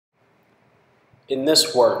In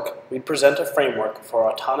this work, we present a framework for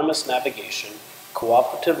autonomous navigation,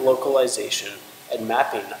 cooperative localization, and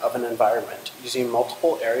mapping of an environment using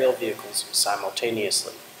multiple aerial vehicles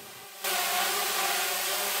simultaneously.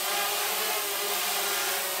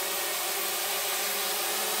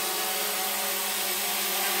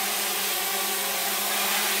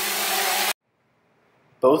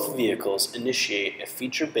 Both vehicles initiate a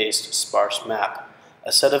feature-based sparse map.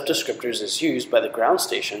 A set of descriptors is used by the ground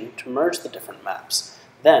station to merge the different maps.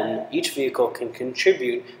 Then, each vehicle can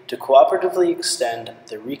contribute to cooperatively extend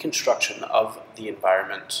the reconstruction of the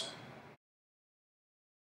environment.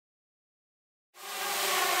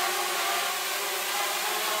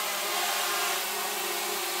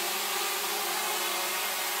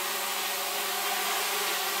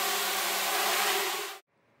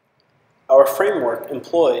 Our framework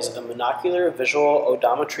employs a monocular visual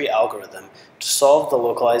odometry algorithm to solve the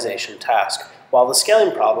localization task, while the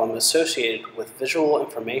scaling problem associated with visual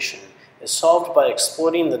information is solved by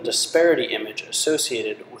exploiting the disparity image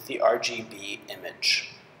associated with the RGB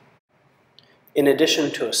image. In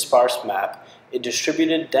addition to a sparse map, a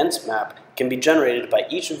distributed dense map can be generated by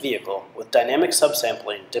each vehicle with dynamic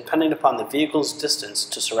subsampling depending upon the vehicle's distance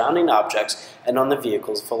to surrounding objects and on the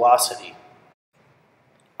vehicle's velocity.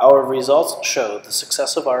 Our results show the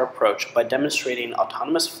success of our approach by demonstrating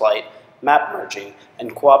autonomous flight, map merging,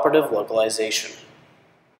 and cooperative localization.